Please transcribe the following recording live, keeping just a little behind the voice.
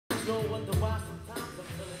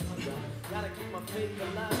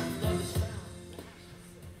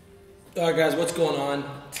Alright guys, what's going on?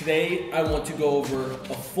 Today I want to go over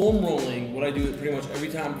a foam rolling, what I do pretty much every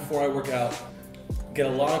time before I work out. Get a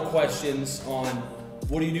lot of questions on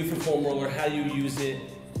what do you do for foam roller, how do you use it,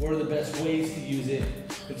 what are the best ways to use it.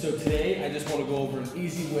 And so today I just want to go over an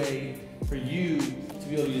easy way for you to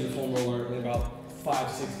be able to use a foam roller in about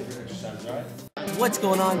 5-6 different exercises, alright? What's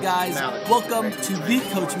going on, guys? Welcome to the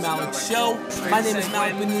Coach Malik Show. My name is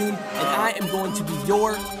Malik Benoon, and I am going to be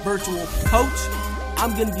your virtual coach.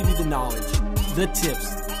 I'm going to give you the knowledge, the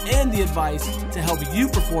tips, and the advice to help you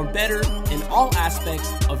perform better in all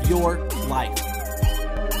aspects of your life.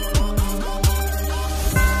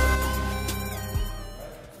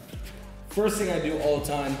 First thing I do all the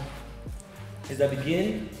time is I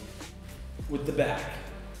begin with the back.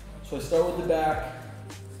 So I start with the back,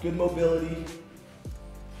 good mobility,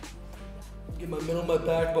 get my middle of my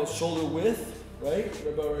back about shoulder width, right?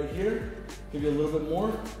 About right here. Give you a little bit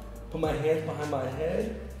more. Put my hands behind my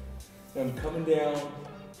head, and I'm coming down,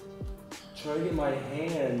 trying to get my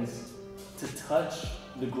hands to touch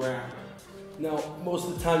the ground. Now, most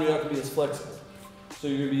of the time you're not gonna be as flexible. So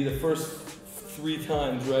you're gonna be the first 3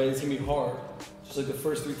 times, right? It's gonna be hard. Just like the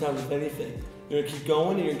first 3 times of anything. You're gonna keep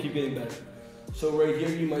going and you're gonna keep getting better. So right here,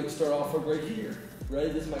 you might start off right here,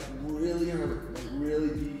 right? This might really hurt, might really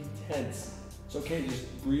be tense. It's okay,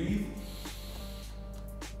 just breathe.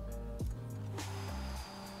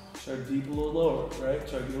 Try to deep a little lower, right?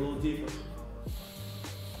 Try to get a little deeper.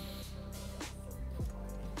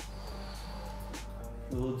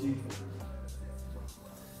 A little deeper.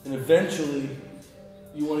 And eventually,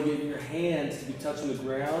 you want to get your hands to be touching the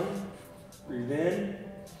ground. Breathe in.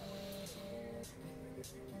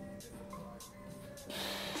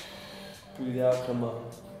 Breathe out, come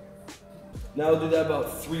up. Now I'll do that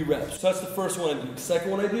about 3 reps. So that's the first one I do. The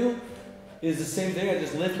second one I do is the same thing. I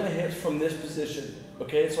just lift my hips from this position.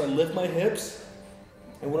 Okay, so I lift my hips,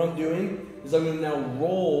 and what I'm doing is I'm gonna now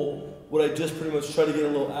roll what I just pretty much try to get a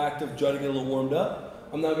little active, try to get a little warmed up.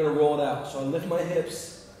 I'm now gonna roll it out. So I lift my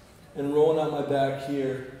hips and rolling out my back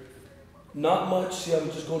here. Not much, see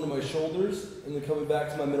I'm just going to my shoulders and then coming back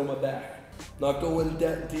to my middle of my back. Not going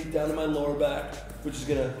deep down to my lower back, which is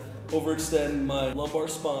gonna overextend my lumbar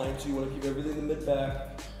spine, so you wanna keep everything in the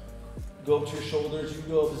mid-back. Go up to your shoulders, you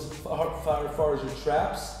can go up as far as your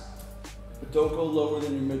traps, but don't go lower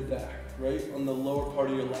than your mid-back, right? On the lower part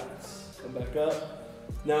of your lats. Come back up.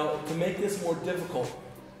 Now, to make this more difficult,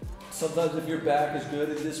 sometimes if your back is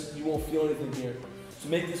good, you won't feel anything here. To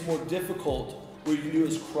make this more difficult, what you can do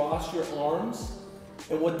is cross your arms,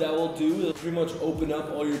 and what that will do is pretty much open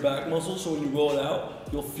up all your back muscles, so when you roll it out,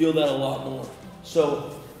 you'll feel that a lot more.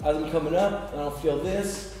 So, as I'm coming up, and I'll feel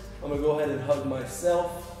this, I'm gonna go ahead and hug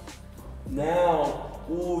myself. Now,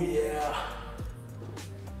 oh yeah.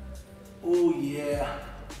 Oh yeah.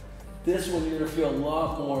 This one you're gonna feel a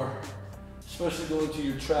lot more, especially going to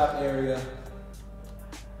your trap area.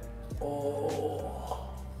 Oh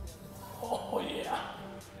yeah.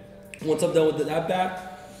 Once I'm done with that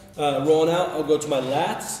back, rolling out, I'll go to my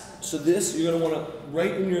lats. So this, you're gonna wanna,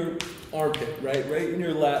 right in your armpit, right in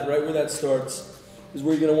your lat, right where that starts, is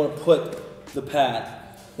where you're gonna wanna put the pad.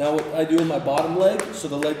 Now what I do in my bottom leg, so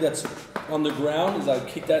the leg that's on the ground, is I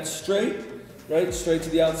kick that straight, right, straight to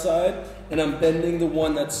the outside, and I'm bending the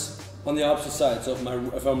one that's on the opposite side. So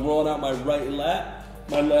if I'm rolling out my right lat,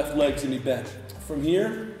 my left leg's gonna be bent. From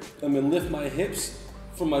here, I'm gonna lift my hips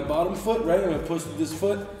from my bottom foot, right? I'm gonna push through this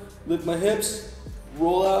foot, lift my hips,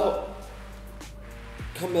 roll out,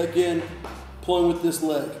 come back in, pulling with this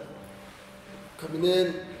leg. Coming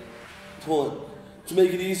in, pulling. To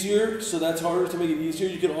make it easier, so that's harder, to make it easier,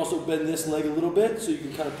 you can also bend this leg a little bit, so you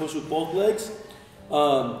can kind of push with both legs.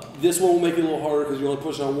 This one will make it a little harder because you're only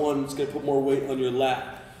pushing on one, it's gonna put more weight on your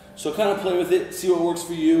lat. So kind of play with it, see what works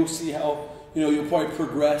for you, see how, you'll probably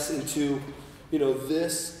progress into,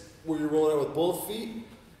 this, where you're rolling out with both feet,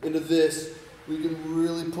 into this, where you can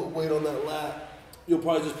really put weight on that lat. You'll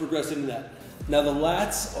probably just progress into that. Now the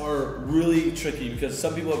lats are really tricky because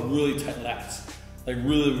some people have really tight lats, like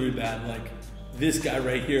really, really bad, like this guy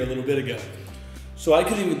right here a little bit ago. So I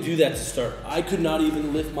couldn't even do that to start. I could not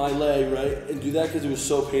even lift my leg, right, and do that because it was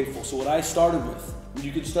so painful. So what I started with, and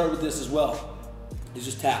you can start with this as well, is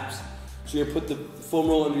just taps. So you're gonna put the foam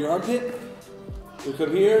roll under your armpit, you'll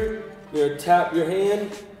come here, you're gonna tap your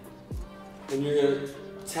hand, and you're gonna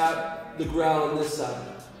tap the ground on this side.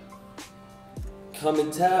 Come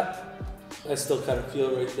and tap, I still kind of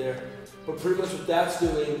feel it right there. But pretty much what that's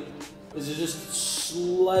doing is you're just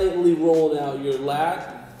slightly rolling out your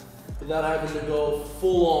lat without having to go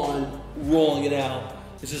full on rolling it out.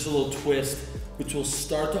 It's just a little twist. which will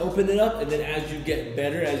start to open it up, and then as you get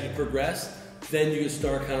better, as you progress, then you can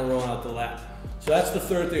start kind of rolling out the lat. So that's the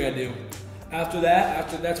third thing I do. After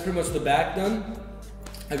that's pretty much the back done,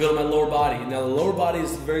 I go to my lower body. Now the lower body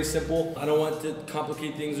is very simple. I don't want to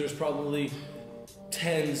complicate things. There's probably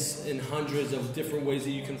tens and hundreds of different ways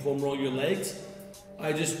that you can foam roll your legs.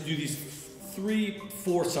 I just do these 3,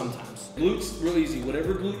 4 sometimes. Glutes, real easy.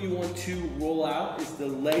 Whatever glute you want to roll out is the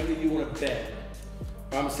leg that you want to bend.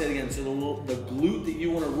 I'm gonna say it again. So the glute that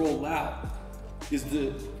you want to roll out is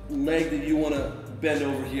the leg that you want to bend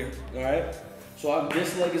over here, all right? So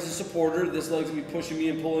this leg is a supporter. This leg's gonna be pushing me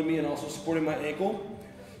and pulling me and also supporting my ankle.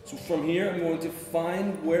 So from here, I'm going to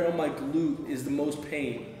find where on my glute is the most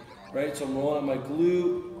pain, right? So I'm rolling out my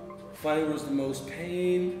glute, finding where's the most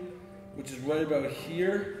pain, which is right about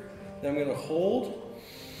here. Then I'm gonna hold,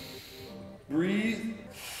 breathe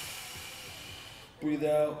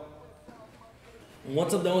out. And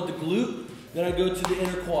once I'm done with the glute, then I go to the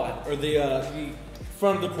inner quad, or the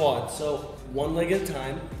front of the quad. So one leg at a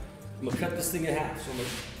time. I'm gonna cut this thing in half. So I'm gonna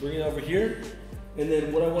bring it over here. And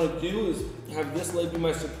then what I wanna do is have this leg be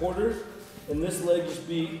my supporter, and this leg just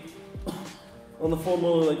be on the foam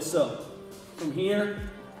roller like so. From here,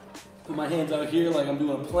 put my hands out here like I'm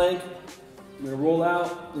doing a plank. I'm gonna roll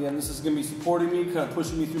out. Again, this is gonna be supporting me, kind of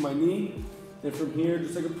pushing me through my knee. And from here,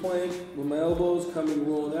 just like a plank, with my elbows coming,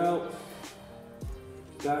 rolling out.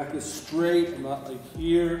 Back is straight, I'm not like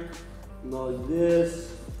here, I'm not like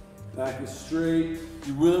this. Back is straight.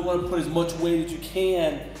 You really want to put as much weight as you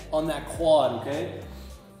can on that quad, okay?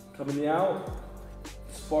 Coming out,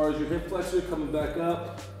 as far as your hip flexor, coming back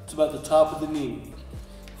up to about the top of the knee.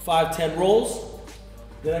 5, 10 rolls.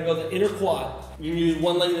 Then I go the inner quad. You use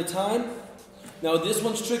one leg at a time. Now this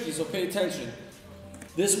one's tricky, so pay attention.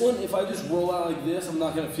 This one, if I just roll out like this, I'm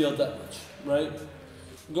not gonna feel it that much, right?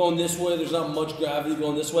 Going this way, there's not much gravity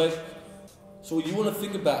going this way. So what you wanna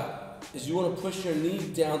think about is you want to push your knee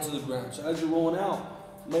down to the ground. So as you're rolling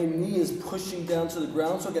out, my knee is pushing down to the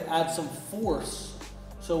ground so I can add some force.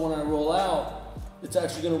 So when I roll out, it's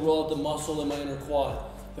actually going to roll out the muscle in my inner quad.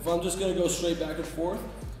 If I'm just going to go straight back and forth,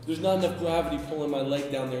 there's not enough gravity pulling my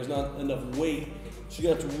leg down there. There's not enough weight. So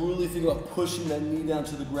you're going to have to really think about pushing that knee down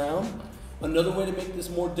to the ground. Another way to make this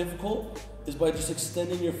more difficult is by just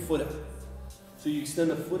extending your foot out. So you extend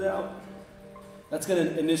the foot out. That's going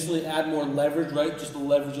to initially add more leverage, right? Just the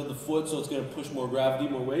leverage of the foot, so it's going to push more gravity,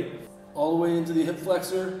 more weight. All the way into the hip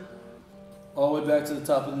flexor, all the way back to the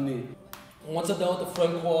top of the knee. And once I'm done with the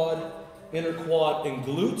front quad, inner quad, and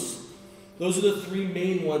glutes, those are the 3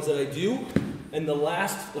 main ones that I do. And the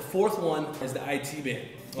fourth one is the IT band,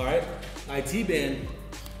 all right? IT band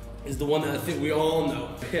is the one that I think we all know.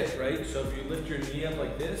 Hip, right? So if you lift your knee up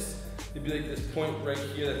like this, it'd be like this point right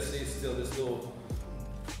here that stays still, this little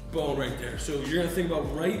bone right there. So you're gonna think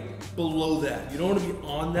about right below that. You don't wanna be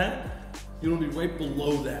on that, you wanna be right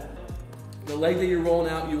below that. The leg that you're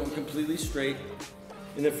rolling out, you want completely straight.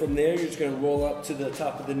 And then from there, you're just gonna roll up to the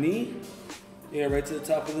top of the knee. Yeah, right to the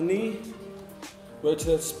top of the knee. Right to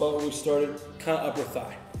that spot where we started, kind of upper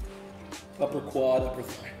thigh. Upper quad, upper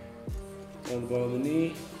thigh. On the bottom of the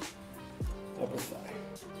knee, upper thigh.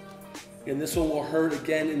 And this one will hurt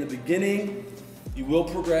again in the beginning. You will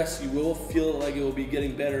progress, you will feel like it will be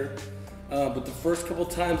getting better. But the first couple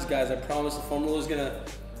times, guys, I promise the foam roller is gonna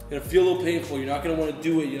feel a little painful. You're not gonna wanna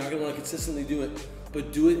do it, you're not gonna wanna consistently do it,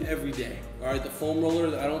 but do it every day. All right, the foam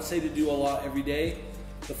roller, I don't say to do a lot every day.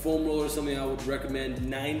 The foam roller is something I would recommend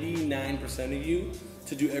 99% of you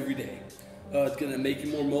to do every day. It's gonna make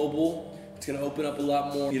you more mobile. It's gonna open up a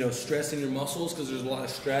lot more, stress in your muscles, because there's a lot of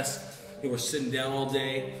stress. We're sitting down all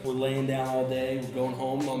day, we're laying down all day, we're going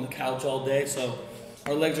home on the couch all day, so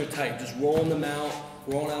our legs are tight. Just rolling them out,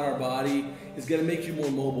 rolling out our body is gonna make you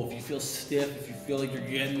more mobile. If you feel stiff, if you feel like you're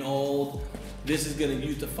getting old, this is gonna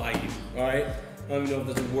youthify you, all right? I don't even know if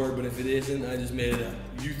that's a word, but if it isn't, I just made it up,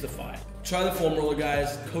 youthify. Try the foam roller,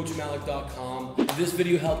 guys, coachmalik.com. If this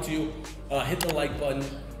video helped you, hit the like button,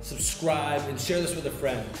 subscribe, and share this with a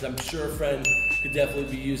friend, because I'm sure a friend could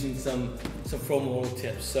definitely be using some foam roller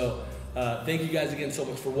tips. So thank you guys again so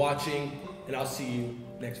much for watching, and I'll see you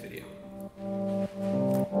next video.